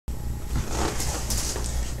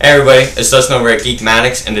Hey everybody, it's Dustin over at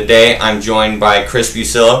Geekmatics, and today I'm joined by Chris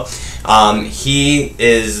Busillo. He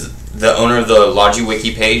is the owner of the Logi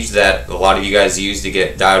Wiki page that a lot of you guys use to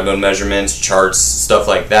get diode mode measurements, charts, stuff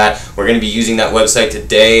like that. We're going to be using that website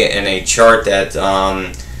today in a chart that,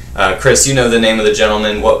 Chris, you know the name of the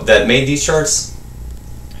gentleman that made these charts?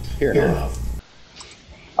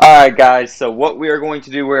 Alright guys, so what we are going to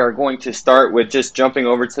do, we are going to start with just jumping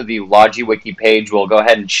over to the Logi Wiki page. We'll go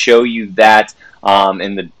ahead and show you that.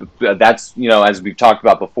 That's, you know, as we've talked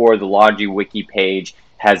about before, the Logi Wiki page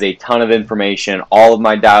has a ton of information. All of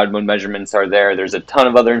my diode mode measurements are there. There's a ton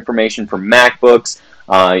of other information for MacBooks,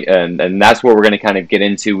 and that's what we're going to kind of get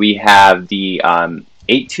into. We have the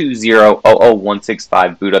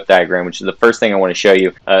 820-00165 boot up diagram, which is the first thing I want to show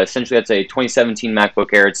you. Essentially, that's a 2017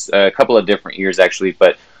 MacBook Air. It's a couple of different years actually,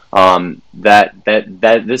 but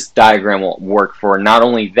this diagram will work for not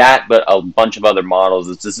only that, but a bunch of other models.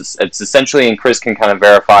 It's essentially, and Chris can kind of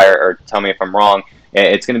verify or tell me if I'm wrong,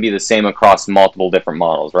 it's going to be the same across multiple different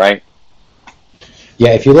models, right? Yeah,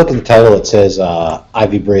 if you look at the title, it says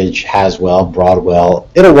Ivy Bridge, Haswell, Broadwell.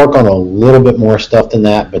 It'll work on a little bit more stuff than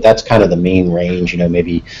that, but that's kind of the main range. You know,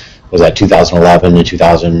 maybe was that 2011 to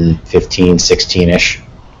 2015, 16-ish.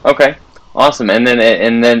 Okay. Awesome, and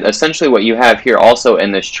then essentially what you have here also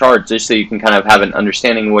in this chart, just so you can kind of have an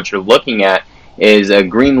understanding of what you're looking at, is a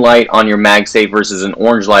green light on your MagSafe versus an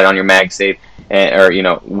orange light on your MagSafe, or you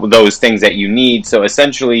know, those things that you need. So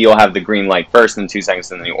essentially, you'll have the green light first, and 2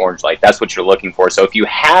 seconds, and then the orange light. That's what you're looking for. So if you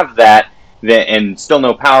have that, and still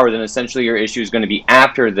no power, then essentially your issue is going to be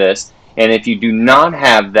after this. And if you do not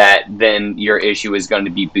have that, then your issue is going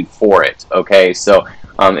to be before it. Okay, so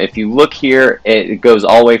if you look here, it goes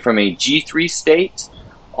all the way from a G3 state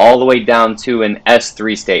all the way down to an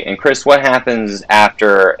S3 state. And Chris, what happens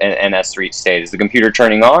after an S3 state? Is the computer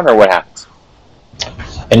turning on, or what happens?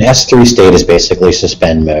 An S3 state is basically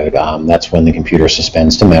suspend mode. That's when the computer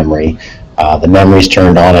suspends to memory. The memory's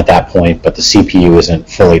turned on at that point, but the CPU isn't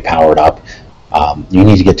fully powered up. You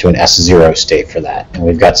need to get to an S0 state for that. And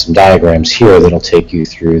we've got some diagrams here that'll take you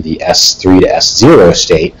through the S3 to S0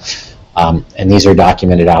 state. And these are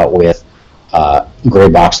documented out with gray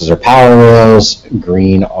boxes are power rails,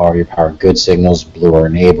 green are your power good signals, blue are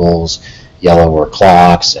enables, yellow are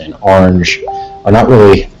clocks, and orange are not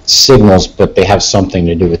really signals, but they have something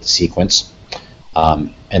to do with the sequence.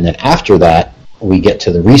 And then after that, we get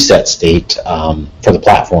to the reset state for the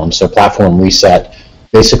platform. So platform reset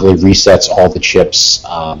basically resets all the chips,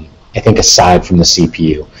 I think aside from the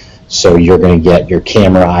CPU. So you're going to get your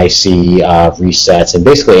camera IC resets and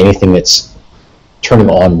basically anything that's turning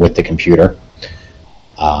on with the computer.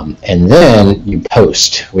 And then you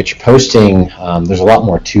post, which posting, there's a lot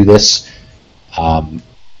more to this.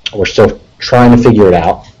 We're still trying to figure it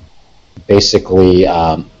out. Basically,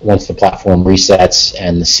 once the platform resets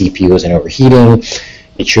and the CPU isn't overheating,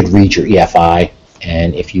 it should read your EFI.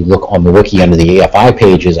 And if you look on the wiki under the EFI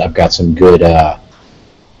pages, I've got some good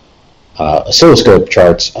oscilloscope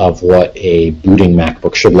charts of what a booting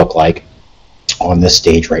MacBook should look like on this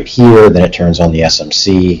stage right here. Then it turns on the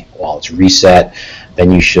SMC while it's reset.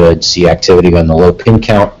 Then you should see activity on the low pin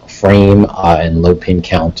count frame and low pin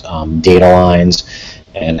count data lines.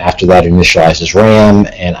 And after that, it initializes RAM.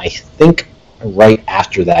 And I think right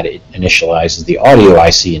after that, it initializes the audio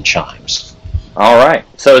IC and chimes. All right.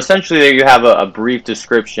 So essentially, there you have a brief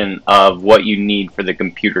description of what you need for the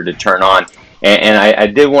computer to turn on. And I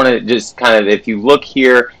did want to just kind of, if you look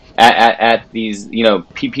here at these, you know,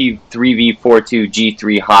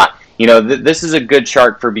 PP3V42G3 hot, you know, this is a good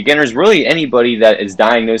chart for beginners, really anybody that is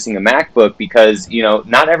diagnosing a MacBook, because, you know,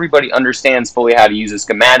 not everybody understands fully how to use a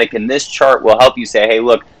schematic, and this chart will help you say, hey,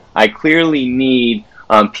 look, I clearly need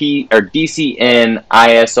DCN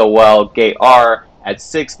ISOL gate R at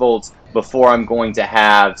 6 volts before I'm going to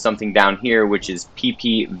have something down here, which is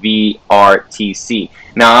PPVRTC.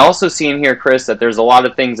 Now, I also see in here, Chris, that there's a lot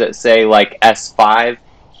of things that say like S5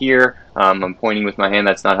 here. I'm pointing with my hand.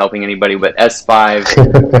 That's not helping anybody, but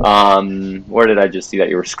S5, where did I just see that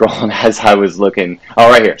you were scrolling as I was looking? Oh,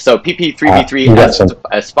 right here. So PP3V3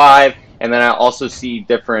 S5, and then I also see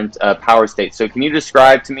different power states. So can you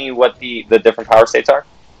describe to me what the different power states are?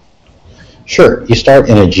 Sure. You start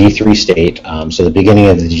in a G3 state. So the beginning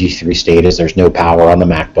of the G3 state is there's no power on the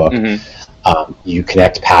MacBook. Mm-hmm. You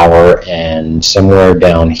connect power, and somewhere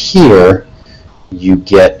down here, you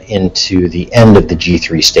get into the end of the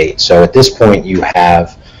G3 state. So at this point, you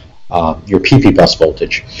have your PP bus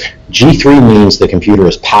voltage. G3 means the computer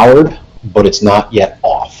is powered, but it's not yet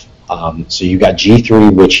off. So you got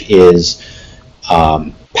G3, which is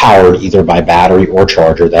powered either by battery or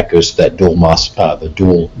charger. That goes to that the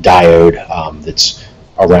dual diode that's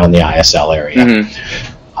around the ISL area.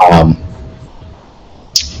 Mm-hmm. Um,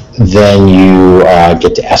 then you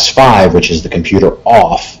get to S5, which is the computer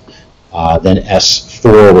off. Then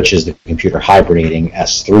S4, which is the computer hibernating.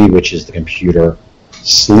 S3, which is the computer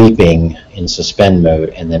sleeping in suspend mode.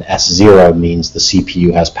 And then S0 means the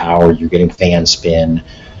CPU has power. You're getting fan spin.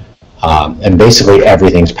 And basically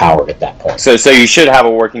everything's powered at that point. So you should have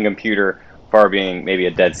a working computer, far being maybe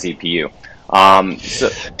a dead CPU.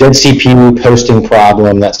 Dead CPU, posting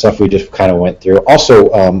problem, that stuff we just kind of went through. Also,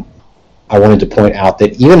 I wanted to point out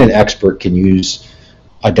that even an expert can use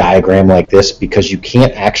a diagram like this because you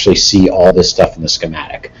can't actually see all this stuff in the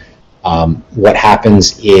schematic. What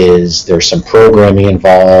happens is there's some programming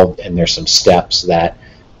involved and there's some steps that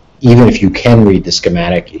even if you can read the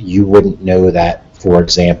schematic, you wouldn't know that, for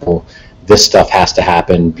example, this stuff has to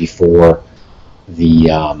happen before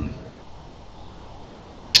the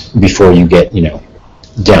before you get, you know,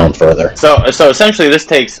 down further. So essentially this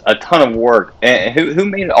takes a ton of work. And who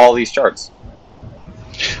made all these charts?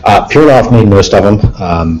 Peerloff made most of them.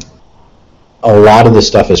 A lot of this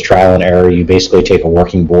stuff is trial and error. You basically take a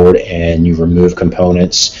working board and you remove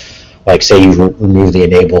components. Like say you remove the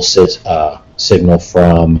enable signal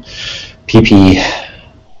from PP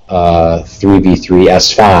 3v3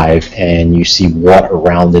 S5 and you see what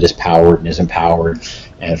around it is powered and isn't powered,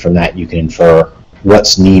 and from that you can infer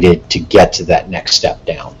what's needed to get to that next step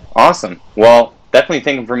down. Awesome. Well, definitely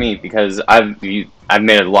thinking for me because I've made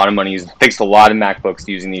a lot of money, fixed a lot of MacBooks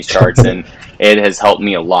using these charts, and it has helped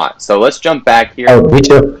me a lot. So let's jump back here. Oh, me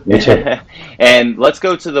too. Me too. And let's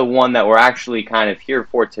go to the one that we're actually kind of here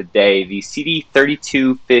for today, the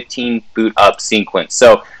CD3215 boot up sequence.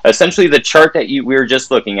 So essentially the chart that we were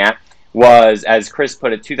just looking at was, as Chris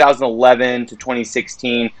put it, 2011 to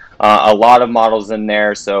 2016, a lot of models in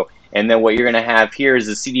there. So, and then what you're going to have here is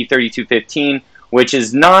the CD3215, which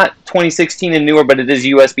is not 2016 and newer, but it is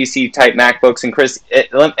USB-C type MacBooks. And Chris,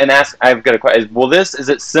 I've got a question. Is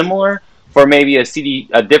it similar for maybe a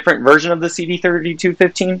different version of the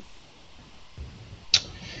CD3215?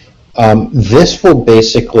 This will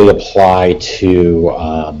basically apply to,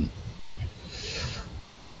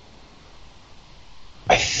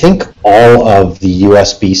 I think, all of the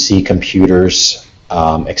USB-C computers,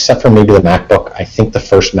 except for maybe the MacBook. I think the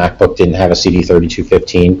first MacBook didn't have a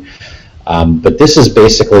CD3215. But this is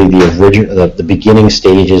basically the beginning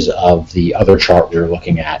stages of the other chart we were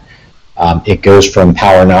looking at. It goes from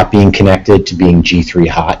power not being connected to being G3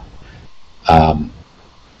 hot.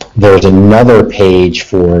 There's another page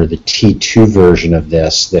for the T2 version of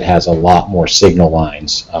this that has a lot more signal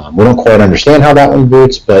lines. We don't quite understand how that one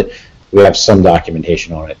boots, but we have some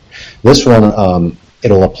documentation on it. This one,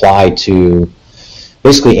 it'll apply to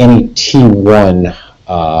basically any T1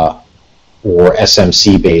 or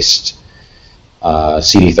SMC-based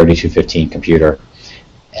CD3215 computer,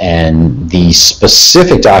 and the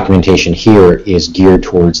specific documentation here is geared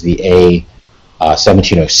towards the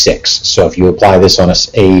A1706. So if you apply this on a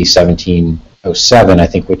A1707, I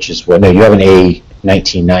think, which is what, no, you have an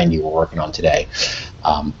A1990 we're working on today.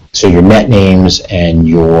 So your net names and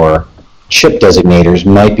your chip designators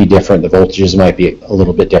might be different, the voltages might be a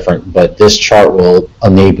little bit different, but this chart will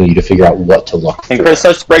enable you to figure out what to look for. And Chris,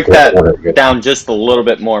 let's break that down just a little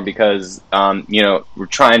bit more because you know, we're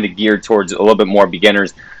trying to gear towards a little bit more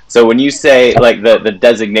beginners. So when you say like the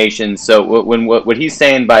designations, so what he's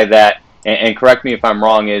saying by that, and correct me if I'm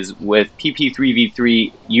wrong, is with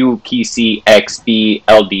PP3v3 UPC XB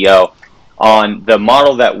LDO on the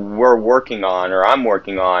model that we're working on, or I'm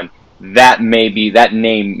working on, that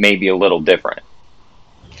name may be a little different.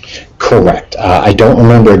 Correct. I don't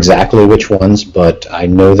remember exactly which ones, but I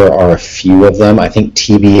know there are a few of them. I think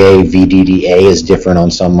TBA VDDA is different on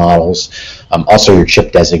some models. Also, your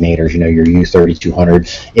chip designators, you know, your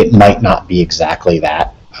U3200, it might not be exactly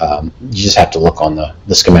that. You just have to look on the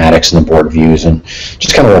schematics and the board views and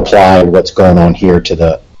just kind of apply what's going on here to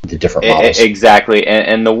the different models. Exactly,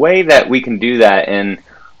 and the way that we can do that, and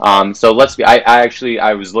so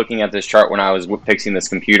I was looking at this chart when I was fixing this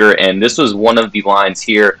computer, and this was one of the lines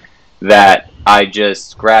here that I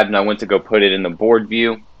just grabbed and I went to go put it in the board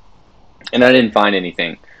view, and I didn't find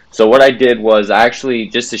anything. So what I did was actually,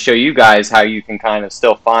 just to show you guys how you can kind of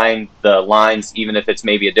still find the lines even if it's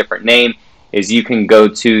maybe a different name, is you can go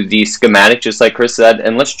to the schematic just like Chris said,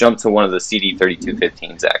 and let's jump to one of the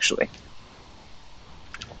CD3215s actually.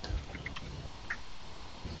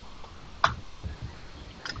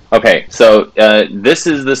 Okay, so this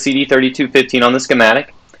is the CD3215 on the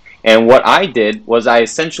schematic, and what I did was I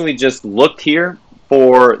essentially just looked here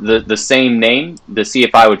for the same name to see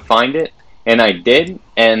if I would find it, and I did,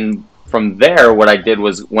 and from there what I did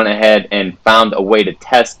was went ahead and found a way to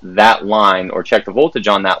test that line or check the voltage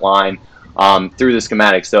on that line through the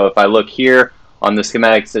schematic. So if I look here on the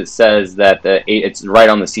schematics, it says that it's right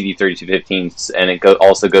on the CD3215, and it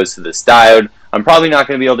also goes to this diode. I'm probably not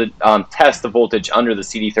going to be able to test the voltage under the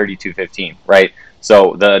CD3215, right?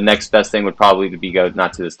 So the next best thing would probably be go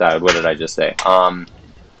not to this diode. What did I just say? To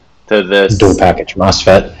this dual package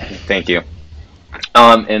MOSFET. Thank you.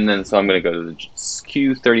 And then so I'm going to go to the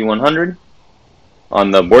Q3100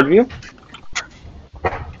 on the board view.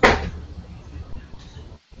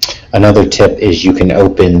 Another tip is you can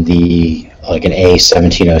open like an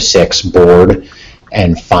A1706 board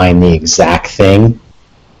and find the exact thing,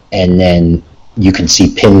 and then you can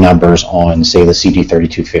see pin numbers on, say, the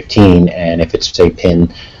CD3215, and if it's, say,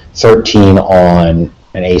 pin 13 on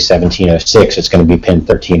an A1706, it's going to be pin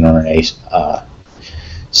 13 on an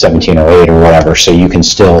A1708 or whatever, so you can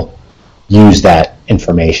still use that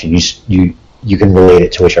information. You can relate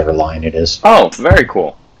it to whichever line it is. Oh, very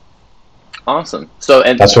cool. Awesome. So,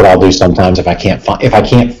 and that's what I'll do sometimes if I can't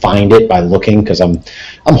find it by looking, because I'm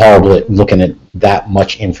horrible at looking at that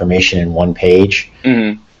much information in one page,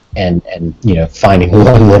 and finding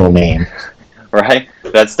one little name. Right.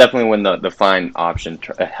 That's definitely when the find option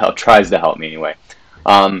tries to help me anyway.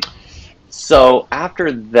 So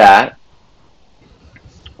after that,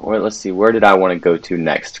 let's see, where did I want to go to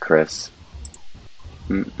next, Chris?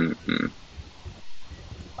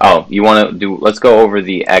 Oh, you want to do? Let's go over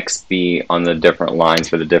the XB on the different lines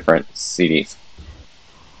for the different CDs.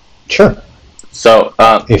 Sure. So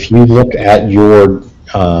if you look at your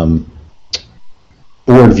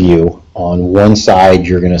board view, on one side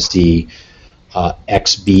you're going to see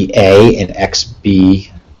XBA and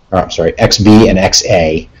XB and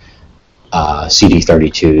XA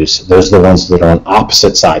CD32s. Those are the ones that are on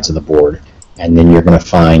opposite sides of the board. And then you're going to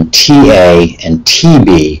find TA and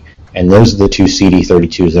TB, and those are the two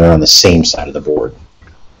CD32s that are on the same side of the board.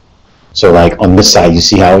 So like on this side, you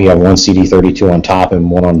see how you have one CD32 on top and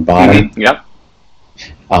one on the bottom? Yep.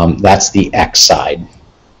 That's the X side.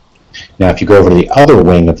 Now if you go over to the other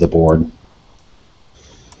wing of the board,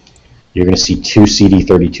 you're going to see two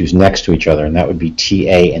CD32s next to each other, and that would be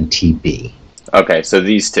TA and TB. Okay, so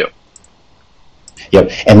these two.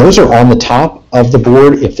 Yep, and those are on the top of the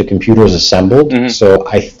board if the computer is assembled. So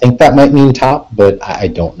I think that might mean top, but I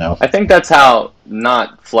don't know. I think that's how,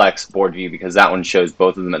 not flex board view, because that one shows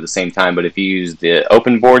both of them at the same time, but if you use the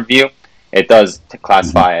open board view, it does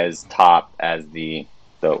classify as top as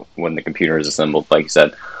when the computer is assembled, like you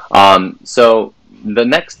said. So the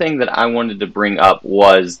next thing that I wanted to bring up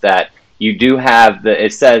was that you do have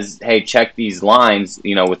it says, hey, check these lines,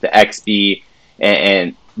 with the XB,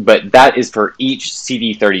 but that is for each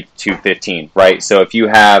CD3215, right? So if you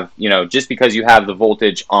have, just because you have the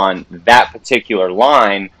voltage on that particular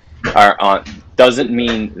line, doesn't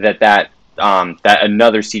mean that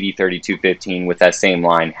another CD3215 with that same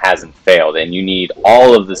line hasn't failed, and you need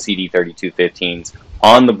all of the CD3215s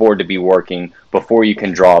on the board to be working before you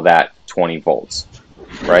can draw that 20 volts,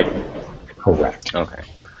 right? Correct. Okay.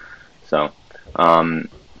 So, I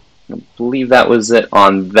believe that was it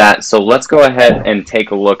on that. So let's go ahead and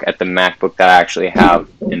take a look at the MacBook that I actually have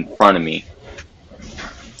in front of me.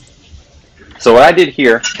 So what I did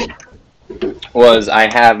here was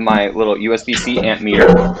I have my little USB-C amp meter,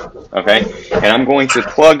 okay, and I'm going to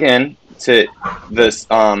plug in to this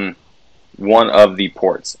one of the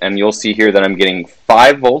ports, and you'll see here that I'm getting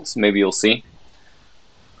 5 volts. Maybe you'll see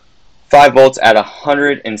 5 volts at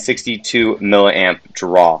 162 milliamp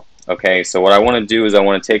draw. Okay, so what I want to do is I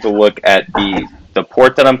want to take a look at the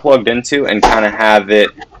port that I'm plugged into and kind of have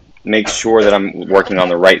it make sure that I'm working on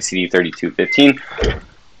the right CD3215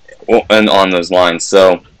 and on those lines.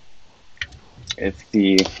 So is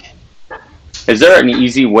there an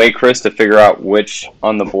easy way, Chris, to figure out which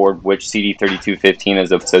on the board which CD3215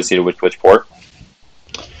 is associated with which port?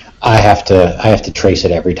 I have to trace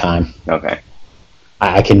it every time. Okay.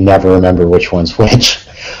 I can never remember which one's which.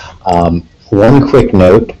 One quick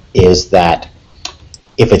note is that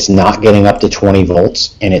if it's not getting up to 20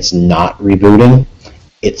 volts and it's not rebooting,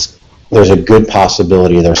 there's a good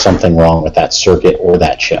possibility there's something wrong with that circuit or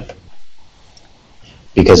that chip.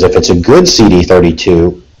 Because if it's a good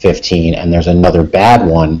CD3215 and there's another bad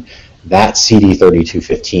one, that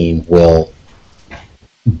CD3215 will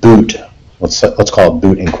boot. Let's call it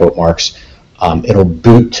boot in quote marks. It'll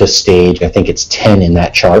boot to stage, I think it's 10 in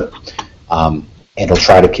that chart. It'll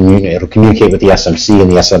try to communicate. It'll communicate with the SMC,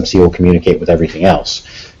 and the SMC will communicate with everything else.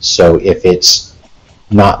 So if it's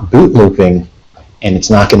not boot looping and it's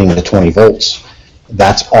not getting the 20 volts,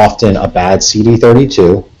 that's often a bad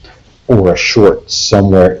CD32 or a short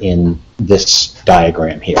somewhere in this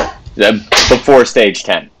diagram here. Before stage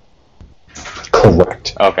 10.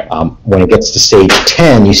 Correct. Okay. When it gets to stage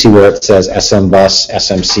 10, you see where it says SM bus,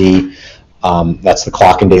 SMC. That's the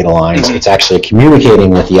clock and data lines. It's actually communicating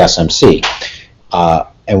with the SMC.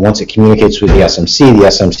 And once it communicates with the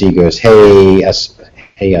SMC goes, hey,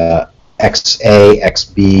 XA,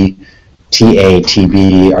 XB, TA,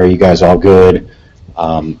 TB, are you guys all good?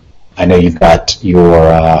 I know you've got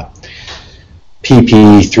your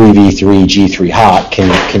PP, 3V3, G3 hot,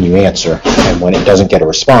 can you answer? And when it doesn't get a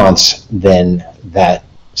response, then that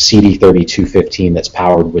CD3215 that's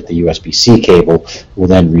powered with the USB-C cable will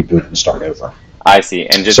then reboot and start over. I see,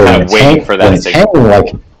 and just kind of waiting for that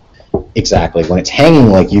signal. Exactly. When it's hanging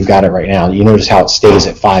like you've got it right now, you notice how it stays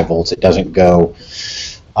at 5 volts. It doesn't go,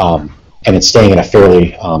 and it's staying at a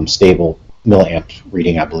fairly stable milliamp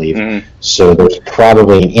reading, I believe. Mm-hmm. So there's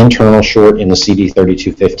probably an internal short in the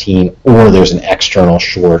CD3215, or there's an external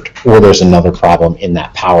short, or there's another problem in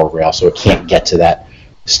that power rail, so it can't get to that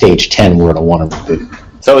stage 10 where it'll want to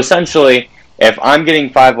reboot. So essentially, if I'm getting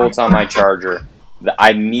 5 volts on my charger,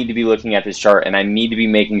 I need to be looking at this chart, and I need to be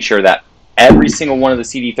making sure that every single one of the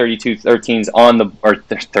CD3213s on the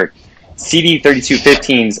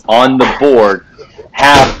CD3215s on the board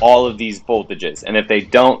have all of these voltages, and if they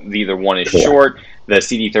don't, either one is short, the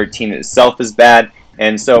CD13 itself is bad,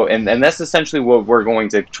 and that's essentially what we're going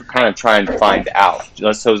to kind of try and find out.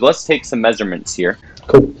 So let's take some measurements here.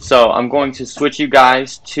 Cool. So I'm going to switch you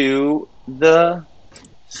guys to the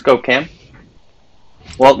scope cam.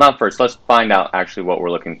 Well, not first. Let's find out actually what we're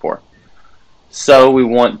looking for. So we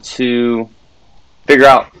want to figure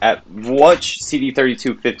out at which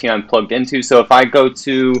CD3215 I'm plugged into. So if I go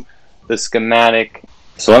to the schematic,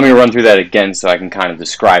 so let me run through that again so I can kind of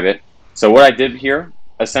describe it. So what I did here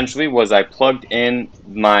essentially was I plugged in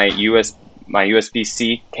my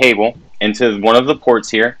USB-C cable into one of the ports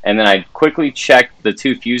here, and then I quickly checked the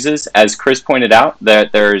 2 fuses. As Chris pointed out,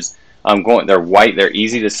 that they're white, they're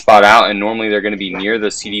easy to spot out, and normally they're going to be near the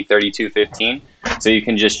CD3215. So you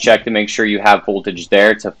can just check to make sure you have voltage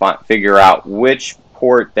there to figure out which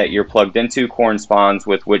port that you're plugged into corresponds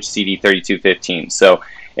with which CD3215. So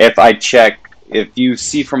if I check, if you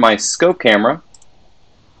see from my scope camera,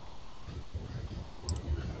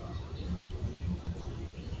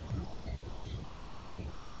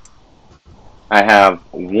 I have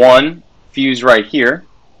one fuse right here,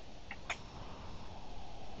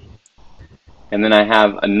 and then I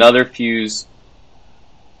have another fuse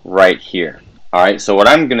right here. Alright, so what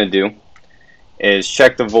I'm going to do is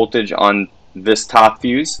check the voltage on this top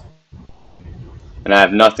fuse, and I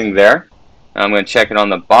have nothing there. And I'm going to check it on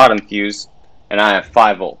the bottom fuse, and I have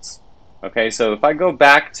 5 volts. Okay, so if I go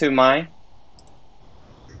back to my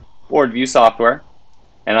board view software,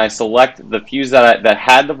 and I select the fuse that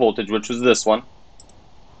had the voltage, which was this one,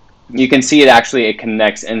 you can see it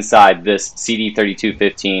connects inside this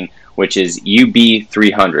CD3215, which is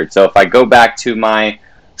UB300. So if I go back to my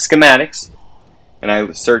schematics and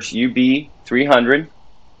I search UB300,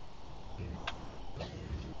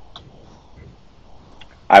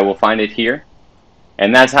 I will find it here.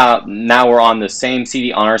 And that's how now we're on the same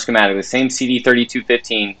CD on our schematic, the same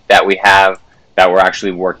CD3215 that we have that we're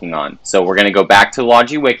actually working on. So we're going to go back to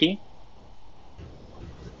Logi Wiki,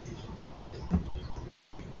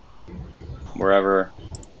 wherever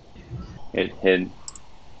it hid.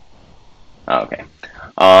 Oh, okay.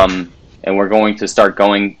 And we're going to start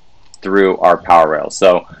going through our power rails.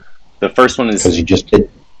 So the first one is, because you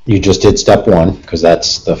just did step 1, because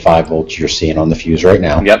that's the 5 volts you're seeing on the fuse right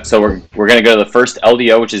now. Yep. So we're going to go to the first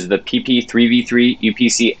LDO, which is the PP3V3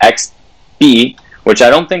 UPC XB, which I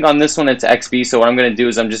don't think on this one it's XB. So what I'm going to do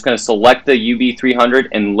is I'm just going to select the UB300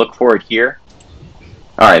 and look for it here.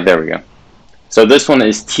 All right, there we go. So this one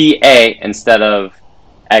is TA instead of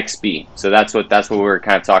XB. So that's what we were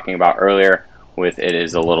kind of talking about earlier. With it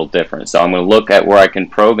is a little different. So I'm going to look at where I can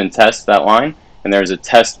probe and test that line, and there's a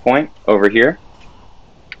test point over here.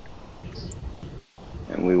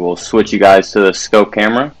 And we will switch you guys to the scope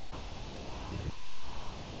camera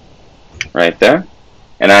right there.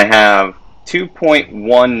 And I have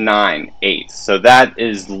 2.198. So that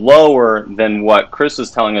is lower than what Chris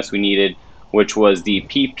was telling us we needed, which was the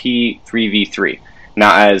PP3V3.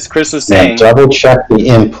 Now, as Chris was saying, now double check the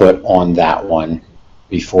input on that one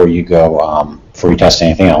before you go, before you test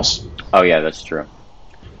anything else. Oh yeah, that's true.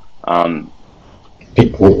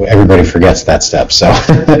 Everybody forgets that step, so.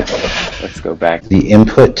 Let's go back. The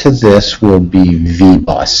input to this will be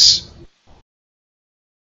V-bus.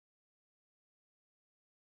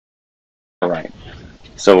 All right.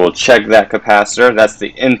 So we'll check that capacitor. That's the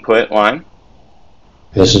input line.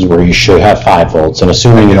 This is where you should have 5 volts, and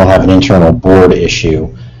assuming you don't have an internal board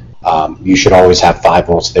issue, You should always have 5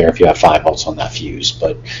 volts there if you have 5 volts on that fuse.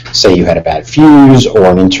 But say you had a bad fuse or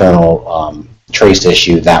an internal trace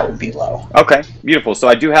issue, that would be low. Okay, beautiful. So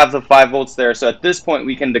I do have the 5 volts there. So at this point,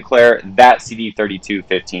 we can declare that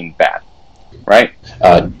CD3215 bad, right?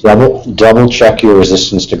 Double check your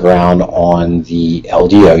resistance to ground on the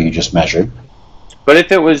LDO you just measured. But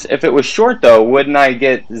if it was short though, wouldn't I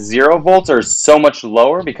get 0 volts or so much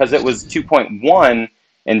lower because it was 2.1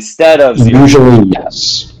 instead of 0? Usually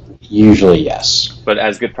yes. Usually yes. But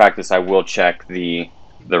as good practice, I will check the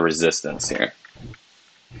resistance here.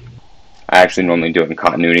 I actually normally do it in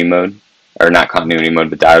continuity mode, or not continuity mode,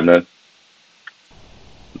 but diode mode.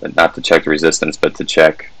 But not to check the resistance, but to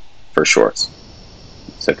check for shorts.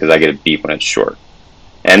 So because I get a beep when it's short.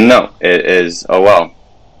 And no, it is, oh well.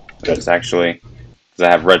 It's actually, because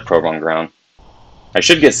I have red probe on ground. I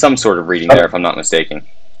should get some sort of reading there if I'm not mistaken.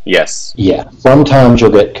 Yes. Yeah, sometimes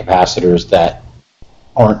you'll get capacitors that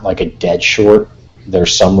aren't like a dead short.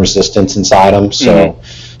 There's some resistance inside them, so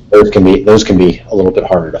those can be a little bit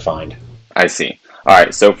harder to find. I see. All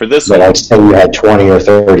right, so for this one, one, like say you had 20 or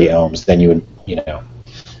 30 ohms, then you would,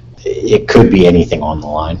 it could be anything on the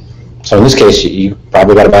line. So in this case, you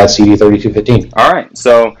probably got a bad CD3215. All right,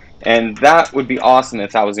 so, and that would be awesome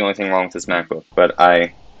if that was the only thing wrong with this MacBook, but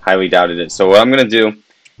I highly doubted it. So what I'm going to do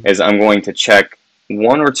is I'm going to check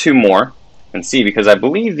 1 or 2 more and see, because I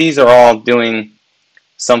believe these are all doing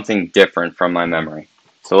something different from my memory.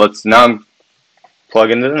 So let's now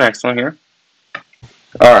plug into the next one here.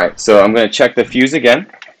 All right, so I'm going to check the fuse again.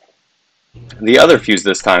 The other fuse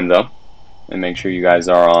this time, though, and make sure you guys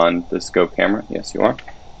are on the scope camera. Yes, you are.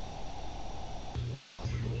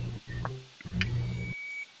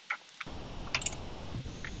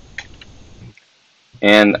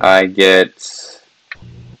 And I get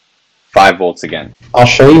 5 volts again. I'll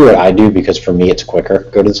show you what I do because for me it's quicker.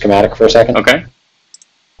 Go to the schematic for a second. Okay.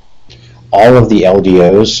 All of the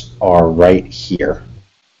LDOs are right here.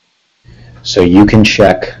 So you can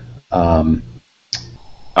check 3v3,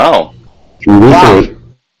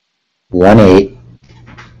 1.8,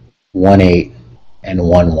 1.8, and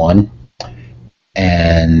 1.1.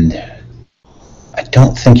 And I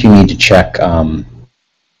don't think you need to check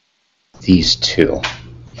these 2.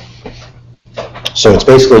 So it's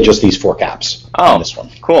basically just these 4 caps on this one.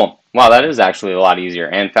 Cool. Wow, that is actually a lot easier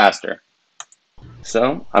and faster.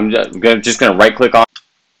 So I'm just going to right click on,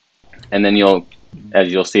 and then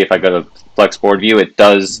as you'll see if I go to flex board view, it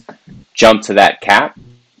does jump to that cap.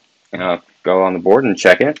 And I'll go on the board and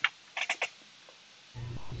check it.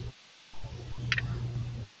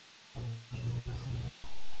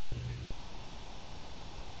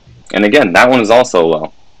 And again, that one is also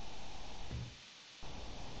low.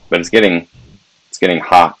 But it's getting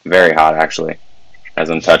hot, very hot actually, as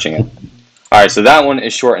I'm touching it. All right, so that one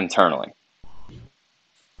is short internally.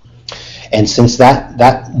 And since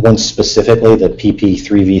that one specifically, the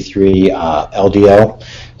PP3v3 LDO,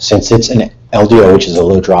 since it's an LDO, which is a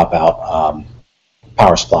low dropout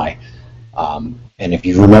power supply, and if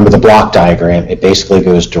you remember the block diagram, it basically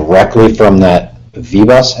goes directly from that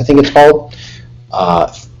V-bus, I think it's called,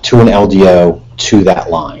 to an LDO to that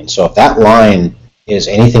line. So if that line is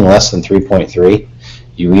anything less than 3.3,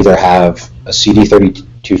 you either have a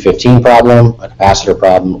CD3215 problem, a capacitor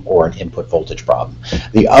problem, or an input voltage problem.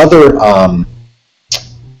 The other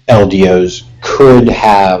LDOs could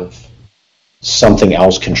have something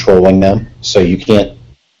else controlling them, so you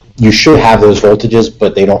should have those voltages,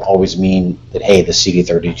 but they don't always mean that, hey, the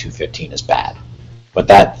CD3215 is bad. But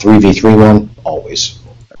that 3v3 one, always.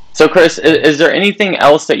 So Chris, is there anything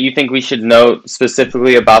else that you think we should know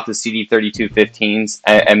specifically about the CD3215s,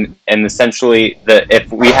 and essentially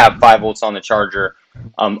if we have 5 volts on the charger,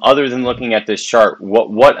 other than looking at this chart,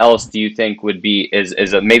 what else do you think would be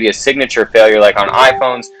maybe a signature failure? Like on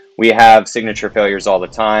iPhones, we have signature failures all the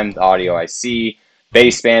time, the audio IC,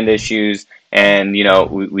 baseband issues, and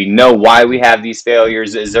we know why we have these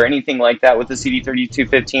failures. Is there anything like that with the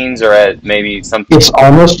CD3215s, or maybe something? It's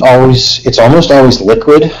almost always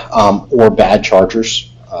liquid or bad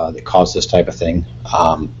chargers that cause this type of thing.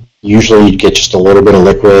 Usually you get just a little bit of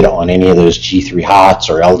liquid on any of those G3 HOTS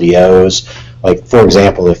or LDOs. Like for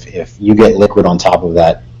example, if you get liquid on top of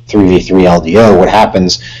that 3v3 LDO, what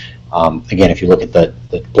happens? Again, if you look at the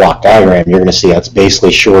block diagram, you're going to see that's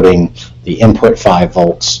basically shorting the input 5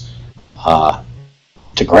 volts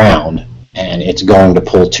to ground, and it's going to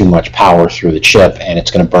pull too much power through the chip, and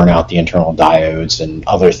it's going to burn out the internal diodes and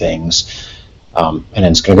other things, and then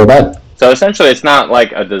it's going to go bad. So essentially, it's not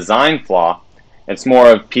like a design flaw; it's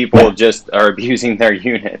more of people just are abusing their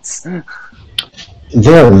units.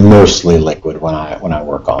 They're mostly liquid when I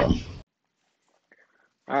work on them.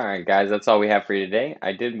 All right, guys, that's all we have for you today.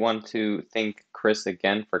 I did want to thank Chris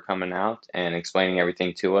again for coming out and explaining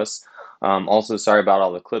everything to us. Also, sorry about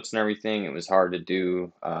all the clips and everything. It was hard to do,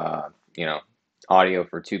 you know, audio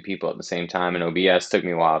for two people at the same time, and OBS took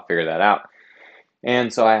me a while to figure that out.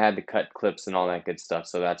 And so I had to cut clips and all that good stuff,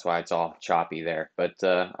 so that's why it's all choppy there. But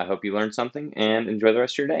I hope you learned something and enjoy the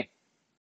rest of your day.